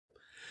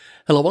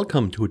Hello,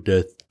 welcome to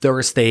the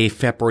Thursday,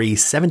 February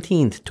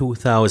 17th,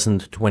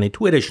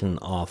 2022 edition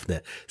of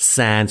the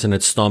Sands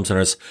and Storm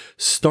Center's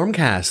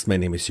Stormcast. My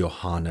name is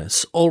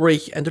Johannes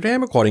Ulrich, and today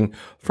I'm recording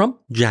from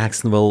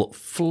Jacksonville,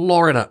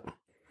 Florida.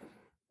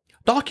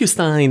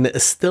 DocuSign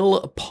is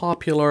still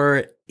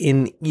popular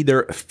in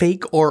either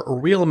fake or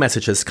real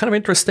messages. Kind of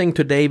interesting.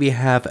 Today we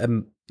have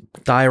a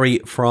diary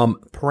from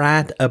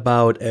Pratt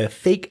about a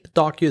fake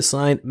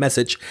DocuSign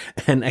message,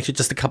 and actually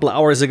just a couple of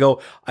hours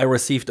ago I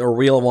received a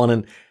real one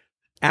and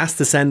asked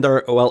the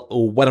sender, well,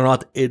 whether or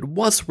not it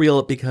was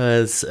real,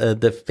 because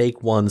the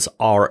fake ones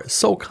are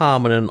so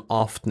common and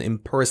often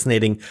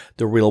impersonating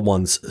the real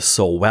ones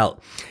so well.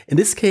 In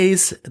this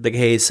case, the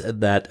case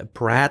that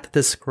Pratt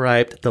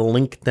described, the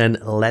link then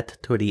led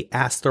to the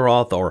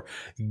Astaroth or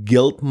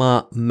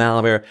Guildma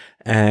malware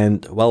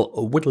and, well,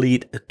 would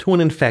lead to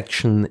an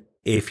infection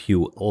if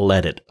you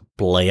let it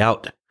play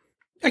out.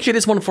 Actually,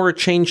 this one for a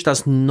change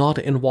does not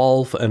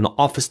involve an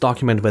Office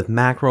document with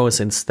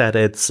macros. Instead,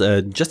 it's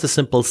just a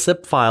simple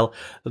zip file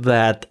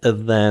that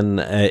then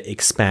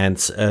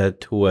expands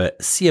to a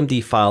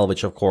CMD file,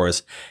 which of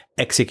course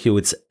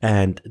executes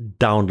and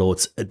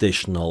downloads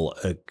additional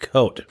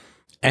code.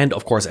 And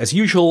of course, as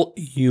usual,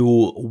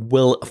 you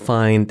will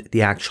find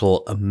the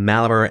actual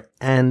malware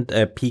and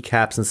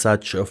PCAPs and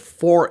such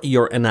for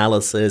your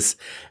analysis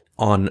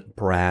on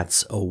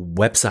Brad's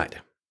website.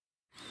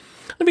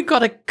 And we've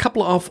got a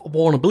couple of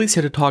vulnerabilities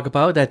here to talk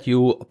about that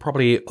you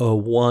probably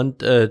want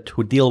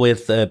to deal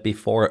with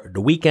before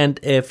the weekend,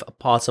 if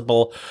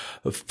possible.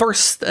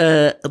 First,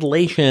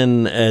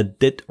 Atlassian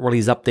did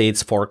release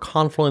updates for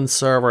Confluence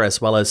Server as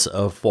well as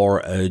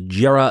for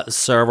Jira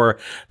Server.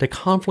 The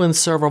Confluence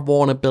Server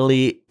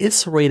vulnerability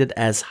is rated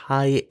as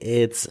high.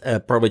 It's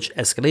a privilege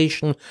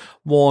escalation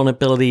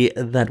vulnerability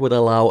that would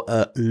allow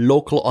a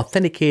local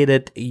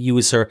authenticated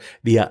user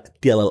via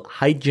DLL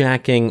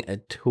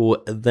hijacking to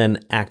then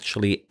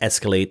actually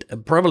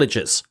escalate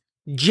privileges.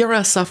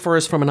 Jira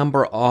suffers from a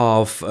number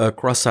of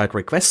cross-site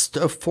request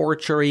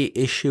forgery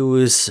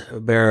issues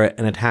where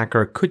an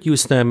attacker could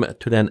use them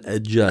to then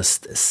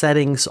adjust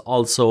settings.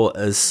 Also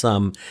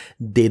some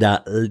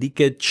data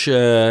leakage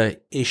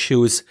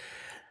issues.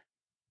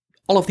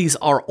 All of these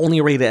are only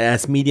rated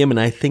as medium, and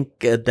I think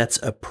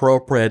that's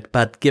appropriate.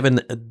 But given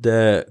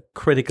the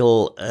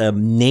critical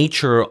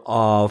nature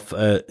of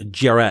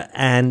Jira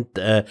and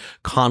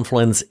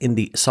Confluence in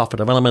the software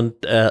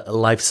development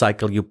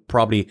lifecycle, you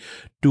probably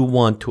do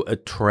want to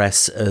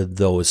address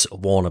those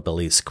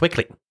vulnerabilities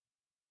quickly. And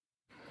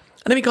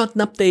then we got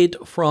an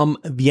update from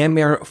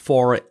VMware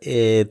for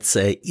its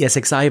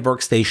ESXi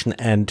workstation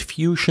and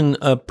Fusion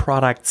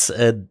products.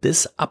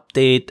 This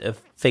update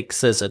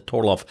fixes a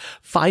total of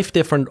 5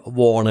 different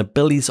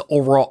vulnerabilities.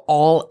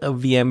 Overall,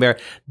 VMware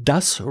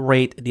does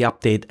rate the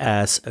update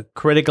as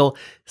critical.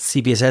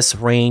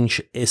 CVSS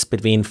range is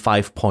between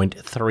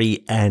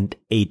 5.3 and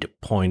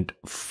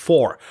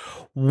 8.4.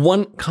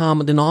 One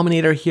common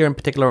denominator here in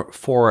particular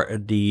for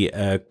the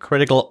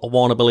critical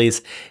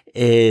vulnerabilities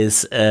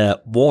is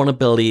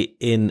vulnerability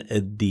in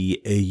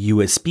the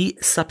USB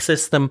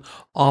subsystem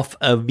of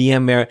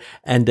VMware,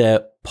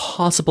 and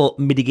possible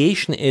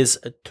mitigation is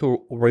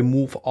to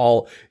remove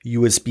all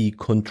USB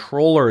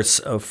controllers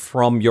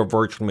from your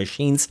virtual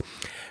machines.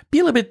 Be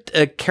a little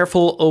bit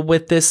careful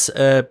with this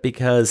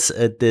because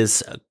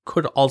this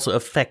could also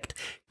affect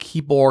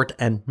keyboard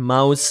and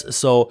mouse.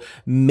 So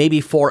maybe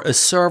for a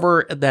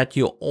server that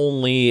you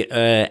only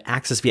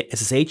access via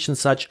SSH and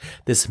such,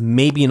 this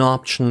may be an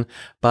option,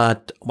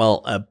 but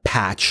well, a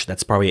patch,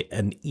 that's probably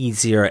an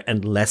easier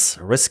and less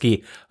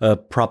risky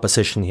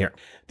proposition here.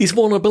 These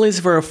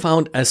vulnerabilities were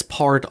found as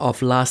part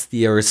of last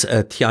year's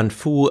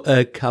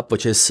Tianfu Cup,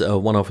 which is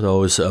one of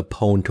those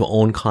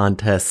pwn-to-own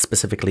contests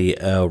specifically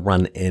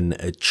run in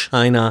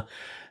China.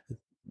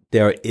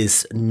 There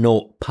is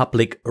no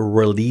public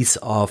release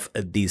of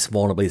these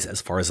vulnerabilities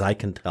as far as I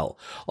can tell.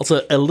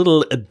 Also, a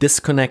little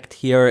disconnect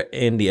here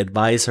in the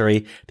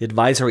advisory. The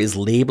advisory is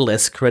labeled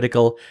as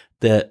critical.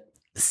 The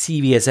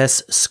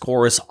CVSS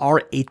scores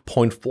are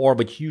 8.4,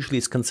 which usually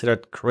is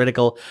considered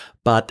critical,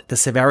 but the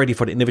severity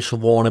for the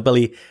individual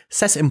vulnerability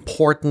says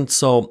important,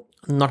 so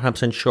I'm not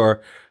 100%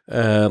 sure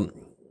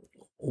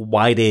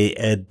why they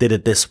did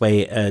it this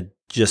way,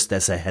 just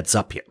as a heads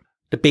up here.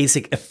 The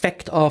basic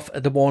effect of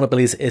the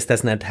vulnerabilities is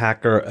that an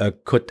attacker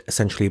could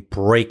essentially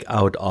break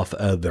out of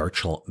a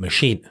virtual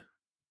machine.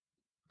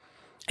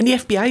 And the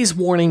FBI is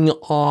warning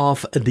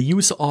of the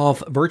use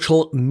of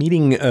virtual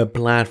meeting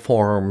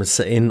platforms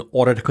in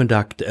order to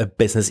conduct a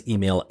business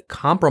email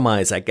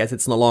compromise. I guess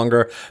it's no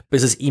longer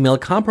business email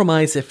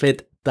compromise if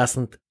it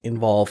doesn't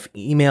involve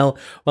email.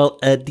 Well,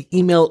 the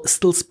email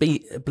still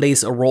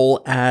plays a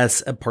role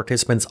as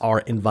participants are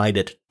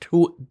invited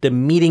to the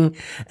meeting.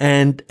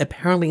 And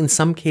apparently in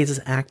some cases,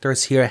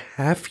 actors here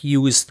have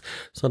used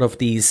sort of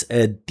these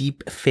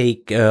deep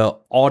fake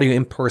audio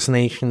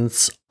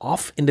impersonations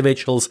of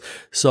individuals.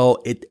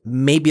 So it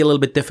may be a little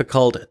bit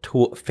difficult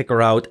to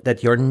figure out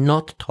that you're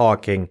not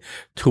talking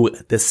to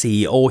the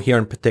CEO here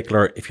in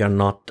particular, if you're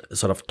not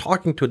sort of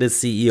talking to the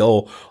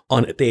CEO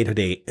on a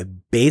day-to-day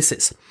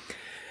basis.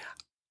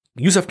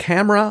 Use of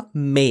camera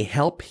may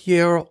help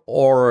here,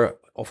 or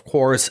of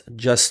course,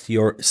 just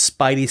your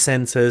spidey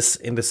senses,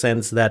 in the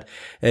sense that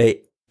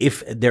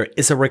if there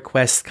is a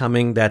request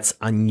coming that's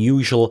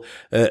unusual,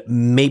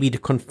 maybe to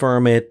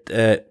confirm it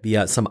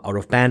via some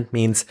out-of-band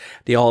means.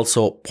 They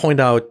also point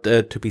out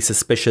to be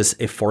suspicious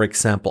if, for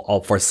example,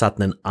 all of a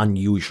sudden an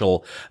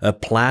unusual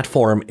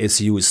platform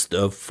is used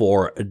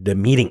for the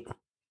meeting.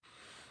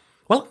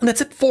 Well, and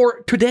that's it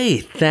for today.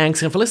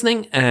 Thanks again for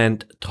listening,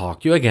 and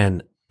talk to you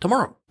again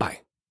tomorrow. Bye.